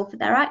responsible for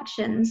their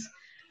actions.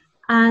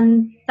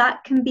 And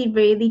that can be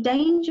really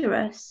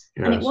dangerous.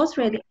 Yes. And it was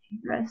really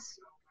dangerous.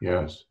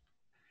 Yes.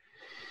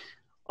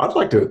 I'd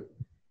like to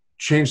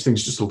change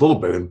things just a little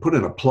bit and put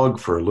in a plug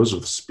for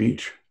Elizabeth's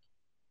speech,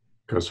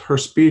 because her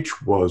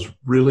speech was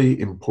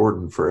really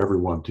important for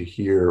everyone to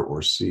hear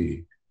or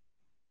see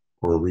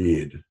or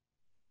read.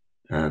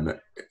 And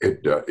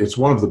it's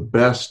one of the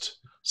best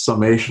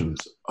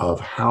summations of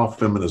how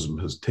feminism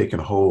has taken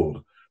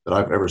hold that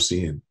I've ever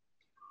seen.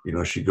 You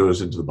know, she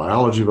goes into the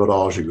biology of it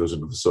all, she goes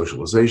into the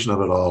socialization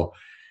of it all,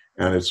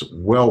 and it's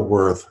well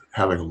worth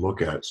having a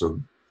look at.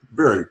 So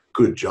very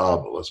good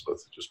job,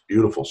 Elizabeth. Just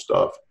beautiful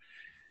stuff.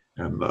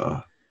 And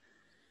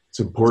it's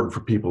important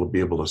for people to be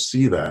able to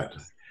see that.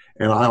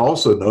 And I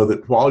also know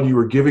that while you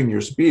were giving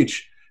your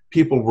speech,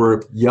 people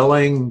were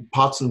yelling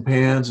pots and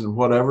pans and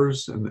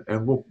whatevers,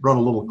 and we'll run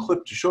a little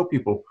clip to show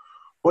people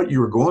what you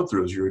were going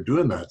through as you were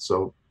doing that.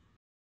 So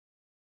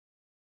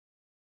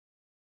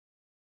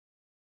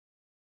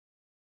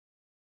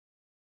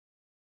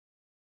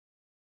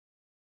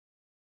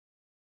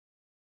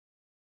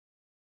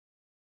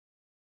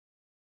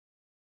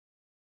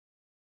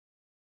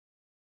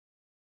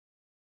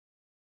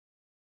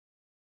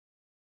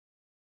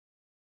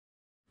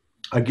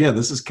again,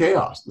 this is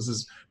chaos. This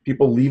is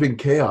people leaving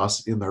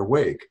chaos in their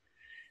wake.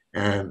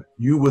 And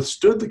you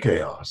withstood the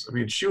chaos. I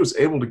mean, she was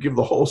able to give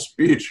the whole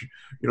speech,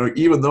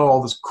 even though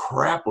all this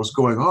crap was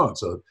going on.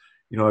 So,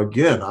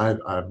 again,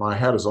 my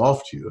hat is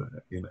off to you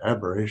in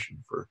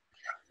admiration for.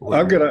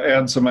 I'm going to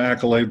add some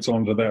accolades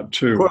onto that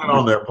too. Put it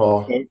on there,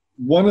 Paul.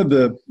 One of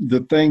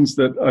the things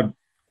that I've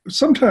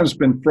sometimes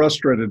been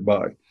frustrated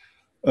by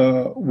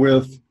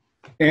with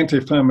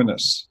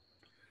anti-feminists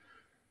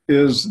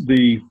is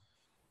the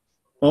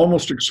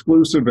almost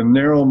exclusive and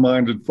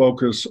narrow-minded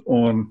focus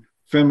on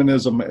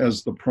feminism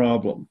as the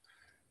problem.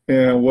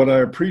 And what I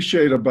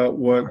appreciate about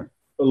what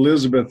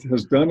Elizabeth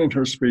has done in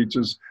her speech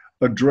is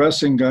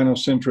addressing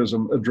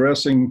gynocentrism,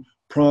 addressing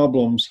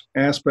problems,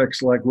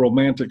 aspects like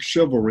romantic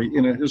chivalry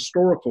in a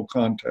historical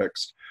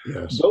context.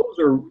 Yes. Those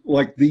are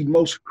like the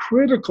most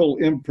critical,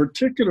 in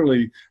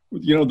particularly,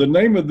 the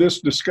name of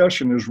this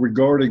discussion is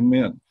regarding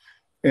men.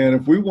 And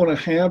if we want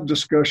to have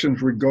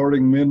discussions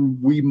regarding men,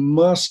 we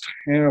must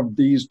have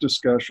these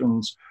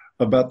discussions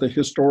about the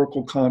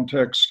historical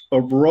context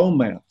of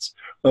romance,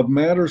 of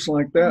matters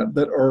like that,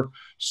 that are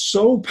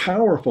so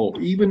powerful,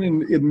 even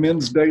in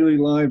men's daily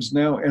lives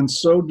now, and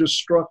so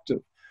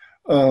destructive.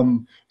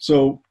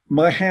 So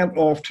my hat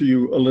off to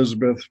you,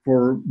 Elizabeth,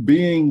 for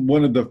being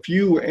one of the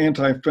few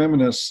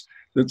anti-feminists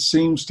that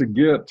seems to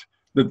get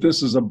that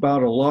this is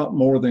about a lot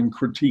more than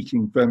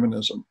critiquing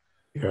feminism.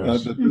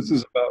 Yes. That this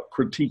is about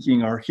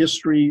critiquing our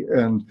history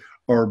and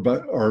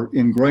our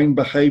ingrained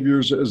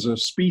behaviors as a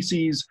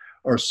species,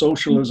 our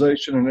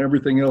socialization, and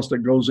everything else that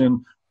goes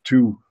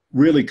into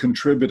really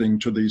contributing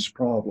to these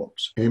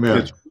problems. Amen.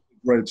 It's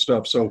great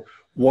stuff. So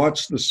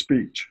watch the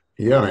speech.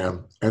 Yeah,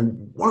 man.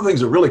 And one of the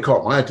things that really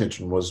caught my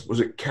attention was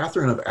it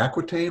Catherine of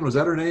Aquitaine? Was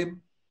that her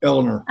name?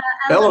 Eleanor.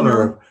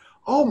 Eleanor.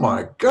 Oh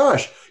my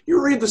gosh.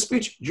 You read the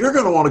speech, you're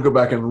going to want to go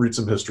back and read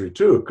some history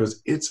too,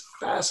 because it's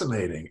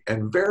fascinating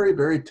and very,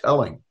 very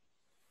telling.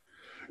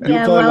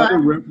 Yeah,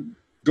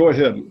 go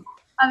ahead.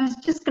 I was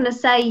just going to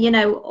say,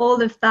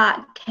 all of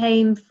that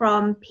came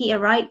from Peter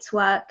Wright's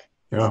work,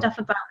 stuff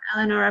about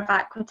Eleanor of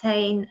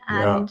Aquitaine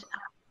and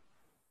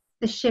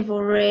the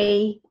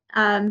chivalry.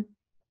 I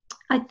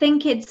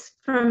think it's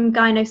from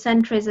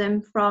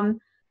gynocentrism,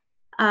 from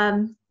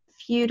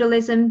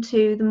feudalism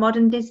to the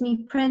modern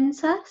Disney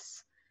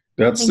princess.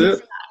 That's it.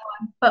 That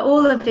but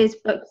all of his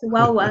books are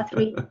well worth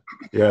reading.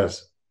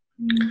 Yes.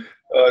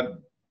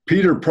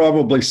 Peter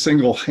probably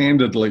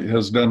single-handedly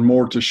has done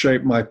more to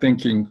shape my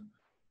thinking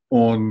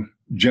on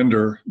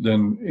gender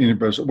than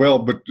anybody. Well,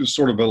 but it's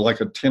sort of like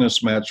a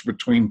tennis match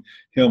between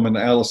him and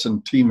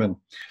Alison Tiemann.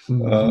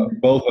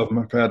 Both of them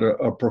have had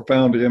a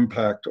profound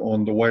impact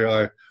on the way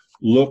I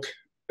look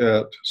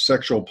at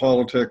sexual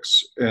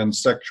politics and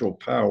sexual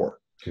power.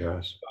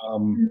 Yes.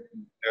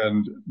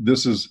 And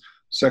this is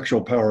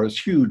sexual power is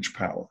huge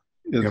power.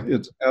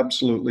 It's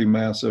absolutely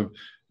massive,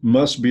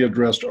 must be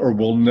addressed, or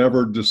we'll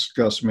never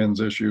discuss men's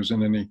issues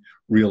in any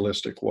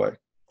realistic way.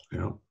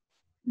 Yeah.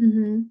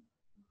 Mm-hmm.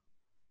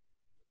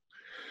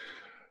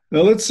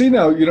 Now let's see.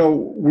 Now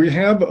we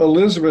have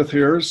Elizabeth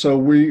here, so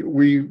we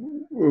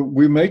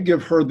may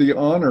give her the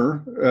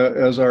honor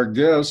as our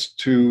guest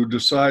to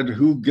decide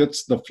who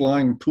gets the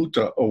Flying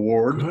Puta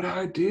Award. Good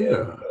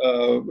idea.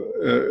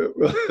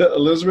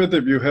 Elizabeth,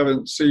 if you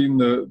haven't seen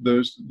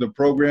the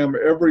program,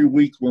 every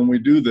week when we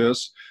do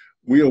this,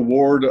 we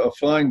award a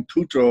Flying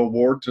Puta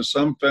Award to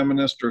some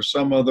feminist or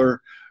some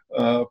other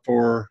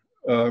for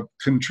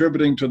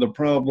contributing to the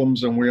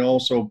problems, and we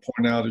also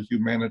point out a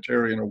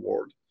humanitarian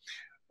award.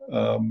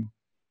 So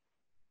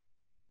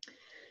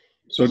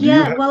do you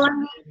have I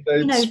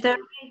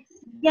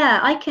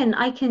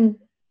can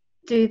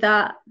do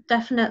that,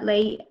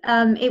 definitely.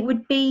 It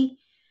would be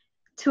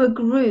to a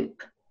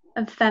group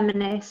of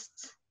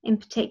feminists in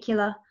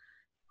particular.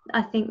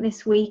 I think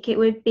this week it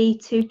would be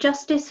to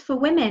Justice for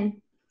Women,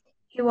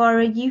 who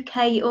are a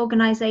UK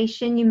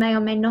organisation you may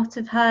or may not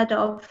have heard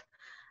of.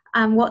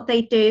 And what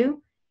they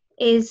do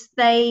is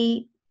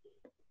they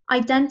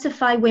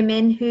identify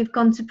women who've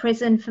gone to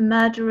prison for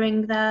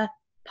murdering their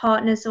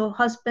partners or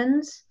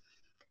husbands,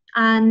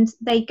 and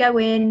they go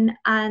in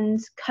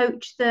and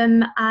coach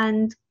them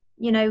and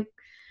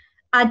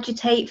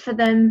agitate for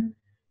them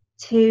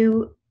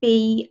to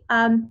be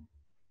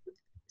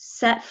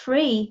set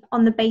free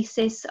on the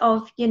basis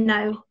of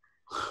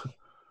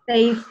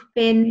they've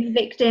been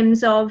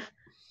victims of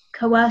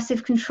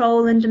coercive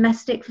control and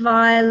domestic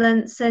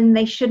violence, and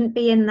they shouldn't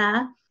be in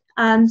there.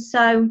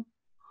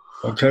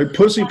 Okay,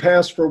 Pussy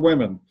Pass for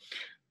Women.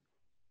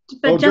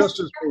 But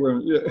Justice for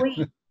Women.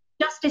 Yeah.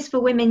 Justice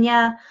for Women,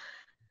 yeah.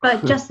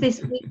 But just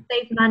this week,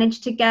 they've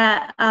managed to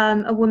get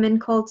a woman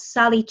called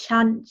Sally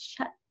Challen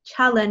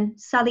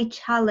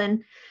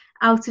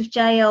out of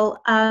jail.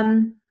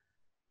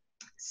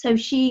 So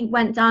she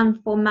went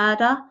down for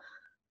murder,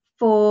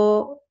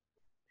 for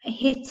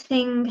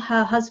hitting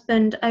her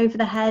husband over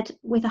the head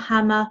with a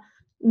hammer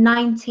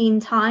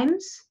 19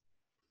 times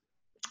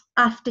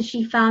after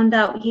she found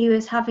out he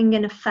was having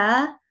an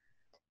affair.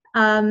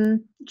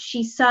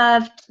 She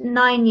served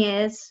 9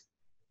 years,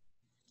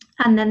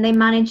 And then they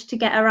managed to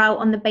get her out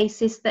on the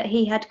basis that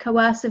he had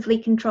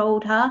coercively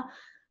controlled her.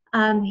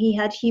 He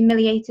had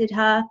humiliated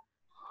her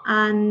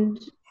and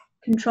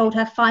controlled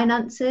her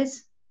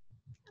finances.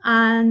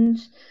 And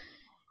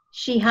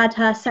she had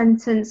her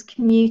sentence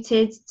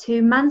commuted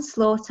to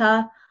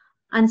manslaughter.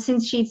 And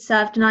since she'd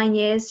served 9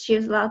 years, she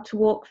was allowed to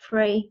walk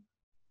free.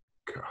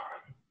 God.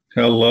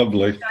 How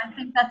lovely. So I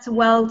think that's a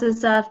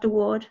well-deserved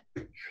award.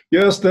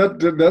 Yes,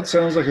 that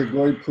sounds like a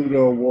great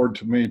Pluto award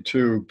to me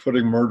too,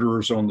 putting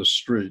murderers on the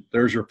street.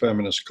 There's your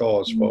feminist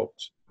cause,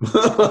 folks.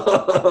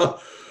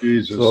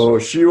 Jesus. So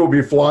she will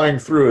be flying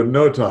through in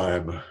no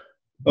time.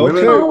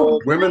 Okay.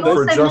 Women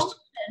for just...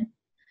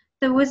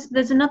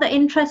 There's another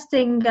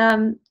interesting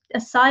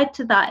aside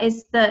to that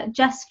is that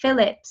Jess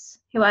Phillips,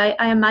 who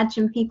I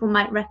imagine people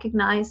might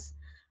recognize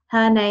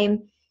her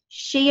name,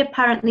 she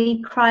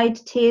apparently cried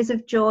tears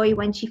of joy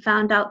when she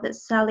found out that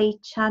Sally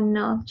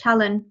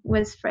Challen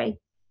was free.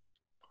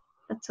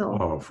 That's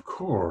all. Of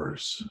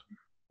course.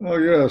 Oh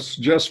yes,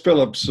 Jess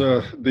Phillips,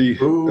 the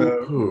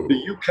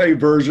UK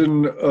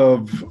version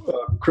of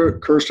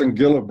Kirsten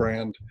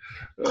Gillibrand,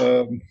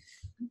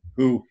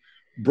 who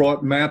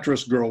brought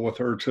Mattress Girl with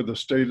her to the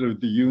State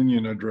of the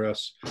Union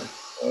address.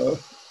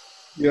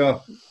 Yeah,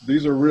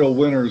 these are real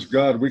winners.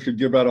 God, we could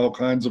give out all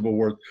kinds of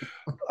awards.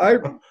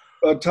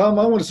 Tom,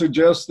 I want to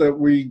suggest that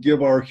we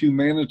give our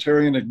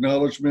humanitarian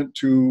acknowledgement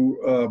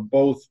to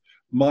both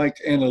Mike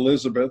and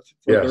Elizabeth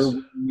for their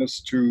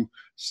willingness to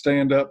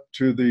stand up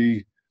to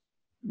the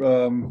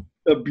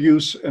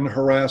abuse and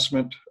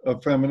harassment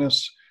of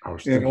feminists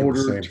in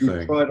order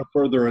to try to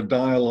further a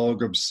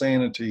dialogue of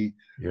sanity,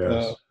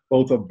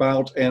 both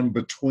about and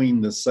between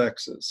the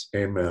sexes.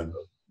 Amen.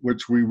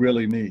 Which we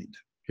really need.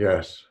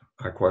 Yes,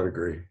 I quite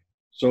agree.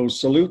 So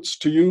salutes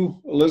to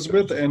you,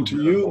 Elizabeth, and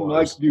to you,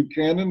 Mike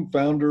Buchanan,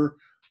 founder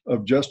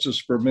of Justice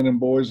for Men and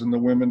Boys and the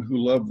Women Who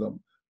Love Them,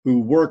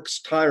 who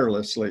works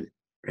tirelessly.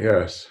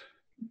 Yes.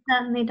 It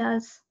certainly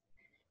does.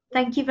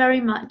 Thank you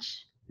very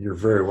much. You're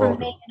very welcome.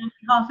 Me and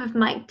on behalf of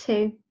Mike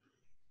too.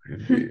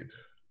 Indeed.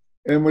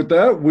 And with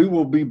that, we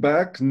will be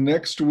back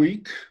next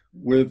week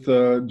with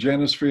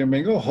Janice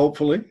Fiamingo,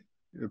 hopefully,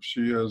 if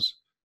she has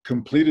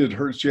completed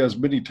she has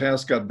many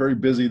tasks, got very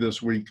busy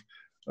this week.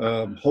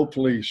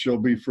 Hopefully she'll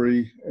be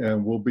free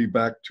and we'll be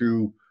back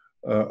to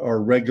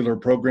our regular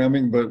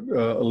programming. But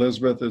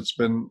Elizabeth, it's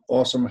been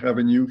awesome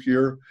having you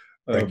here.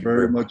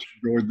 Very much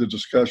enjoyed the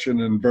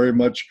discussion and very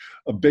much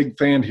a big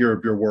fan here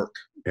of your work.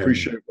 And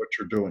appreciate what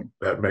you're doing.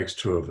 That makes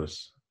two of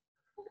us.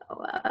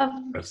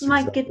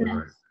 My goodness.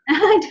 Right.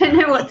 I don't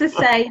know what to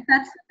say.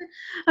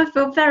 I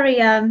feel very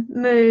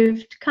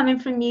moved coming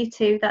from you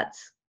two.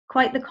 That's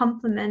quite the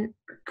compliment.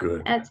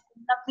 Good. It's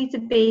lovely to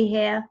be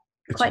here.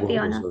 It's quite the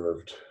honor.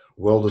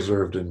 Well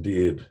deserved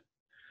indeed.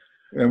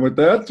 And with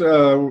that,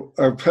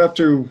 I have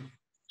to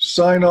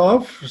sign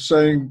off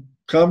saying,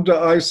 come to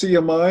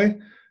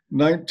ICMI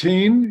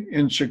 19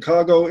 in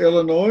Chicago,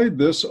 Illinois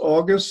this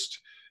August.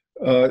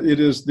 It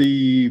is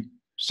the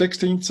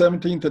 16th,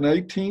 17th, and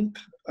 18th,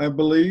 I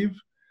believe.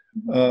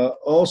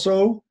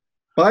 Also,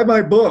 buy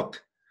my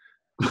book.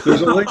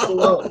 There's a link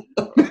below.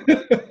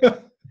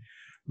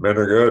 Men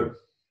are good.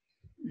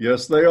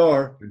 Yes, they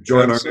are.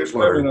 Join our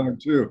newsletter.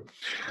 Too.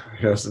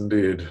 Yes,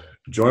 indeed.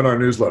 Join our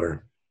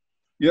newsletter.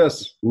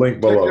 Yes.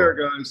 Link below. Take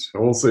care, guys.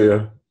 And we'll see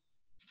you.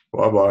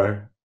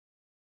 Bye-bye.